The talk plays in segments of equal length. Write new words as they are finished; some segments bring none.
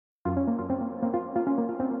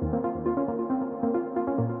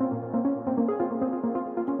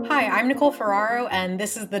Hi, I'm Nicole Ferraro, and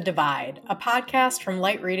this is The Divide, a podcast from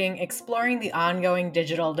Light Reading exploring the ongoing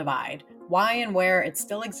digital divide, why and where it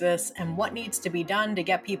still exists, and what needs to be done to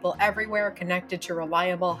get people everywhere connected to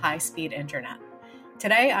reliable, high-speed internet.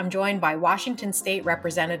 Today, I'm joined by Washington State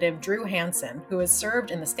Representative Drew Hansen, who has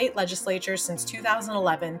served in the state legislature since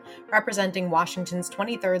 2011, representing Washington's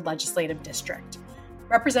 23rd Legislative District.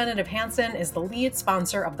 Representative Hansen is the lead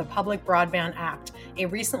sponsor of the Public Broadband Act, a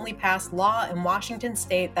recently passed law in Washington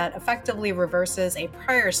state that effectively reverses a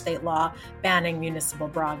prior state law banning municipal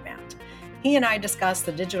broadband. He and I discussed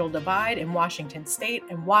the digital divide in Washington state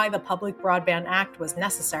and why the Public Broadband Act was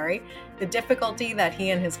necessary, the difficulty that he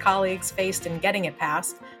and his colleagues faced in getting it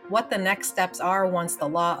passed, what the next steps are once the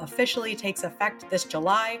law officially takes effect this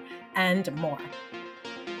July, and more.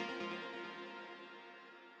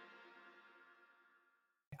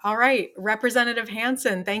 All right, Representative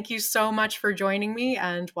Hansen, thank you so much for joining me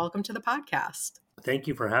and welcome to the podcast. Thank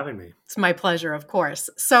you for having me. It's my pleasure, of course.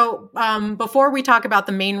 So before we talk about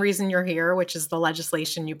the main reason you're here, which is the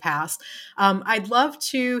legislation you passed, I'd love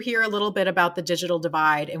to hear a little bit about the digital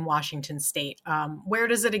divide in Washington state. Where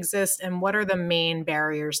does it exist and what are the main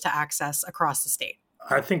barriers to access across the state?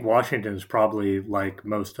 I think Washington is probably like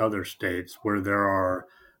most other states where there are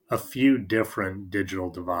a few different digital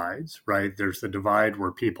divides, right? There's the divide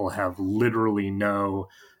where people have literally no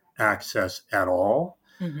access at all.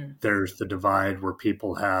 Mm-hmm. There's the divide where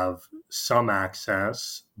people have some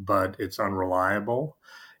access, but it's unreliable.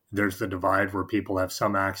 There's the divide where people have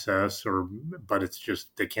some access, but it's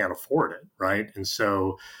just they can't afford it, right? And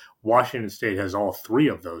so Washington State has all three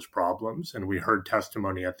of those problems, and we heard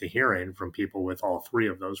testimony at the hearing from people with all three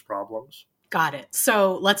of those problems. Got it.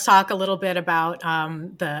 So let's talk a little bit about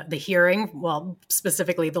the hearing, well,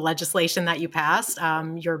 specifically the legislation that you passed,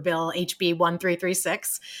 your bill HB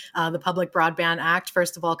 1336, the Public Broadband Act.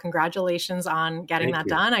 First of all, congratulations on getting that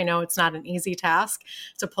done. I know it's not an easy task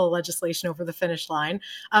to pull legislation over the finish line.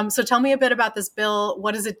 So tell me a bit about this bill.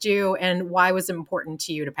 What does it do and why was it important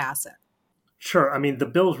to you to pass it? Sure. I mean, the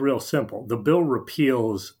bill's real simple. The bill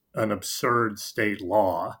repeals an absurd state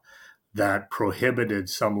law that prohibited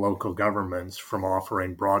some local governments from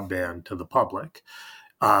offering broadband to the public.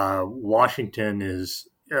 Washington is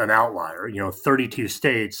an outlier. 32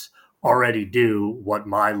 states already do what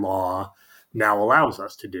my law now allows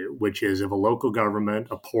us to do, which is if a local government,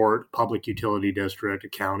 a port, public utility district, a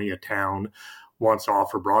county, a town wants to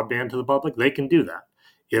offer broadband to the public, they can do that.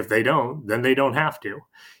 If they don't, then they don't have to.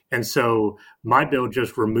 And so my bill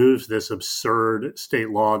just removes this absurd state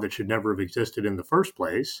law that should never have existed in the first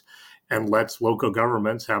place and lets local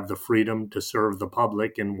governments have the freedom to serve the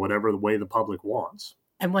public in whatever way the public wants.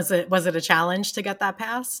 And was it a challenge to get that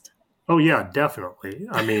passed? Oh, yeah, definitely.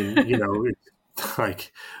 I mean, it's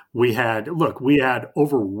like we had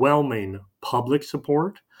overwhelming public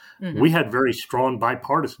support. Mm-hmm. We had very strong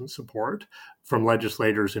bipartisan support from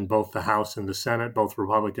legislators in both the House and the Senate, both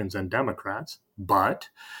Republicans and Democrats. But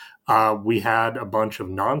we had a bunch of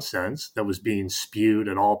nonsense that was being spewed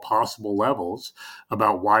at all possible levels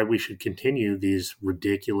about why we should continue these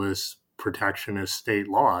ridiculous protectionist state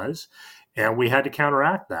laws. And we had to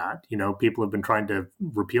counteract that. People have been trying to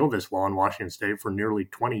repeal this law in Washington State for nearly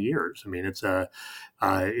 20 years. I mean, it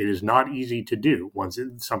is not easy to do once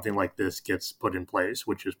something like this gets put in place,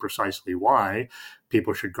 which is precisely why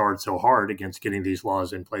people should guard so hard against getting these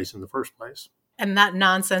laws in place in the first place. And that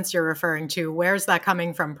nonsense you're referring to, where's that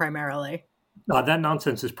coming from primarily? That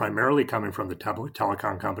nonsense is primarily coming from the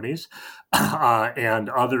telecom companies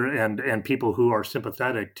and people who are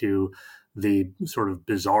sympathetic to the sort of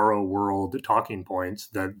bizarro world talking points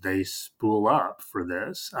that they spool up for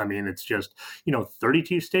this. I mean, it's just,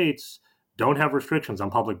 32 states don't have restrictions on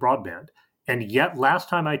public broadband. And yet, last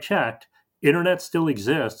time I checked, internet still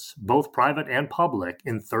exists, both private and public,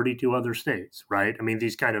 in 32 other states, right? I mean,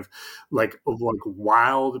 these kind of like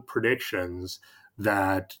wild predictions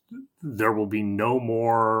that there will be no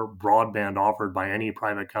more broadband offered by any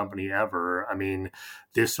private company ever. I mean,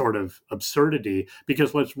 this sort of absurdity,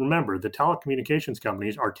 because let's remember, the telecommunications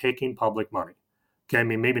companies are taking public money. Okay, I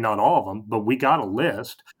mean, maybe not all of them, but we got a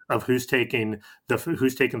list of who's taking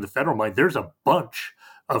the federal money. There's a bunch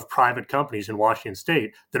of private companies in Washington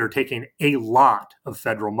State that are taking a lot of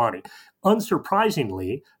federal money.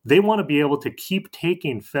 Unsurprisingly, they want to be able to keep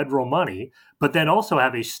taking federal money, but then also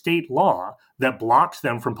have a state law that blocks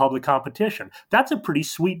them from public competition. That's a pretty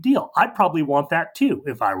sweet deal. I'd probably want that too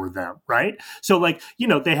if I were them, right? So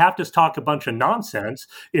they have to talk a bunch of nonsense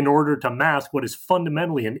in order to mask what is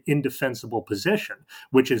fundamentally an indefensible position,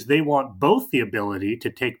 which is they want both the ability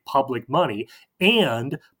to take public money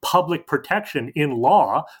and public protection in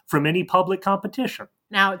law from any public competition.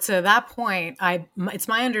 Now, to that point, it's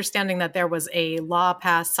my understanding that there was a law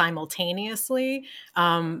passed simultaneously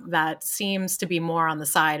that seems to be more on the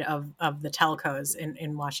side of the telcos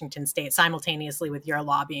in Washington state, simultaneously with your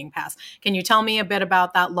law being passed. Can you tell me a bit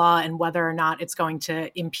about that law and whether or not it's going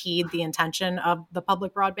to impede the intention of the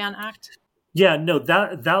Public Broadband Act? Yeah, no,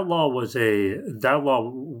 that law was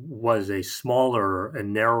a smaller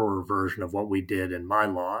and narrower version of what we did in my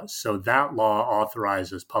law. So that law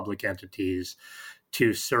authorizes public entities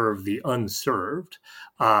to serve the unserved.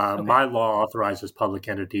 Okay. My law authorizes public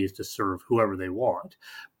entities to serve whoever they want.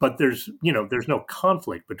 But there's no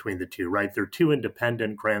conflict between the two, right? They're two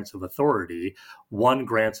independent grants of authority. One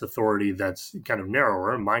grants authority that's kind of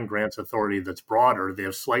narrower, and mine grants authority that's broader. They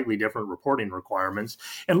have slightly different reporting requirements.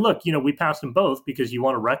 And look, we passed them both because you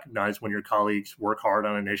want to recognize when your colleagues work hard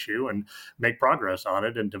on an issue and make progress on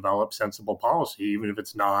it and develop sensible policy, even if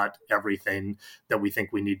it's not everything that we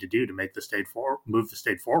think we need to do to make the state move the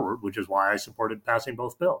state forward, which is why I supported passing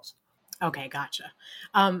both bills. Okay, gotcha.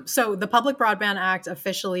 So the Public Broadband Act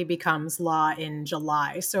officially becomes law in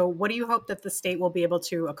July. So what do you hope that the state will be able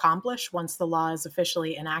to accomplish once the law is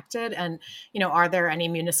officially enacted? And, are there any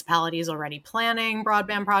municipalities already planning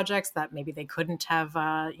broadband projects that maybe they couldn't have,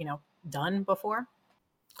 done before?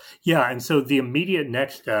 Yeah, and so the immediate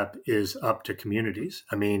next step is up to communities.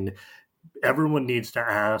 I mean, everyone needs to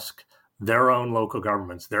ask their own local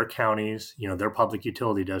governments, their counties, their public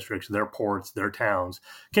utility districts, their ports, their towns.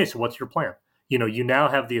 Okay, so what's your plan? You now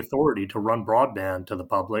have the authority to run broadband to the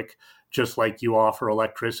public, just like you offer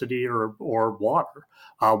electricity or water.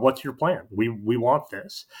 What's your plan? We want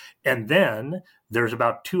this. And then there's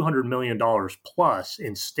about $200 million plus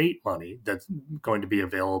in state money that's going to be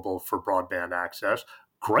available for broadband access.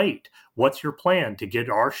 Great. What's your plan to get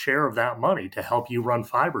our share of that money to help you run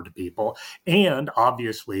fiber to people? And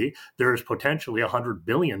obviously, there's potentially $100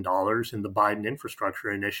 billion in the Biden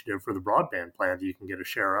infrastructure initiative for the broadband plan that you can get a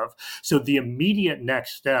share of. So the immediate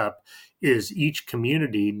next step is each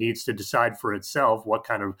community needs to decide for itself what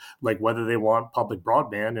kind of, whether they want public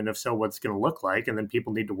broadband, and if so, what's going to look like. And then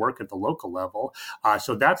people need to work at the local level.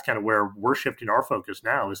 So that's kind of where we're shifting our focus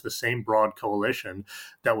now, is the same broad coalition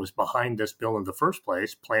that was behind this bill in the first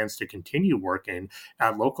place plans to continue working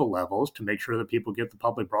at local levels to make sure that people get the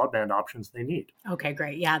public broadband options they need. Okay,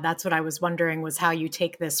 great. Yeah, that's what I was wondering, was how you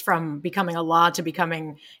take this from becoming a law to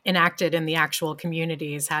becoming enacted in the actual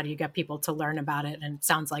communities. How do you get people to learn about it? And it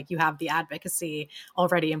sounds like you have the advocacy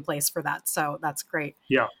already in place for that. So that's great.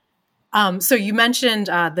 Yeah. So you mentioned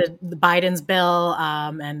the Biden's bill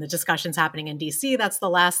and the discussions happening in DC. That's the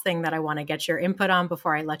last thing that I want to get your input on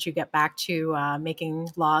before I let you get back to making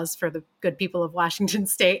laws for the good people of Washington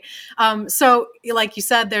state. So like you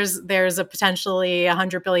said, there's a potentially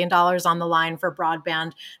 $100 billion on the line for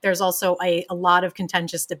broadband. There's also a lot of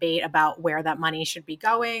contentious debate about where that money should be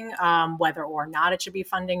going, whether or not it should be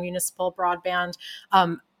funding municipal broadband.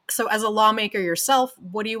 So as a lawmaker yourself,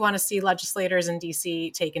 what do you want to see legislators in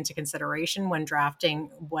DC take into consideration when drafting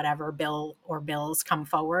whatever bill or bills come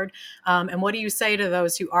forward? And what do you say to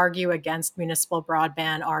those who argue against municipal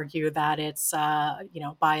broadband, argue that it's,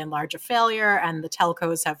 by and large a failure, and the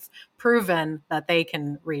telcos have proven that they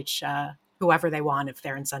can reach whoever they want if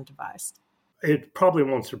they're incentivized? It probably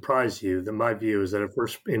won't surprise you that my view is that if we're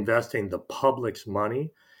investing the public's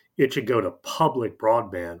money, it should go to public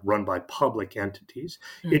broadband run by public entities.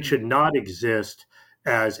 Mm-hmm. It should not exist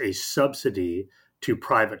as a subsidy to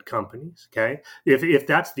private companies. Okay, if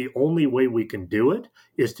that's the only way we can do it,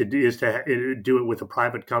 is to do it with a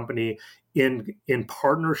private company in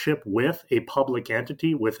partnership with a public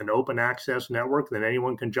entity with an open access network that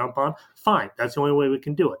anyone can jump on, fine. That's the only way we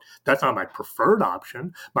can do it. That's not my preferred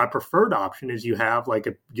option. My preferred option is you have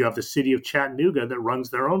the city of Chattanooga that runs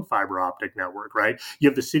their own fiber optic network, right? You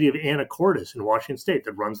have the city of Anacortes in Washington state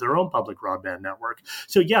that runs their own public broadband network.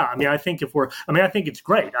 So yeah, I think it's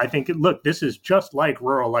great. I think, look, this is just like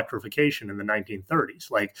rural electrification in the 1930s.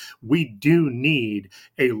 We do need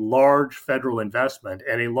a large federal investment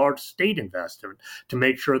and a large state investment to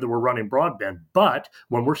make sure that we're running broadband. But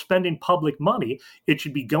when we're spending public money, it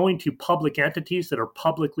should be going to public entities that are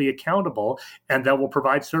publicly accountable and that will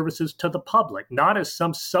provide services to the public, not as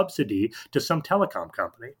some subsidy to some telecom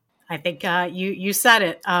company. I think you said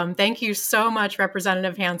it. Thank you so much,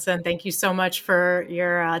 Representative Hansen. Thank you so much for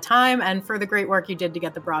your time and for the great work you did to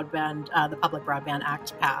get the Public Broadband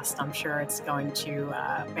Act passed. I'm sure it's going to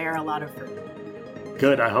bear a lot of fruit.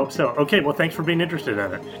 Good. I hope so. Okay. Well, thanks for being interested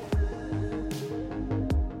in it.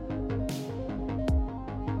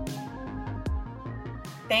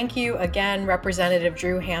 Thank you again, Representative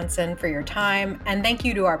Drew Hansen, for your time. And thank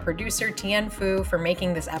you to our producer, Tien Fu, for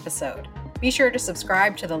making this episode. Be sure to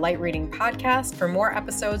subscribe to the Light Reading Podcast for more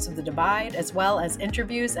episodes of The Divide, as well as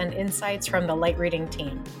interviews and insights from the Light Reading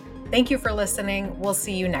team. Thank you for listening. We'll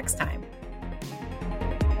see you next time.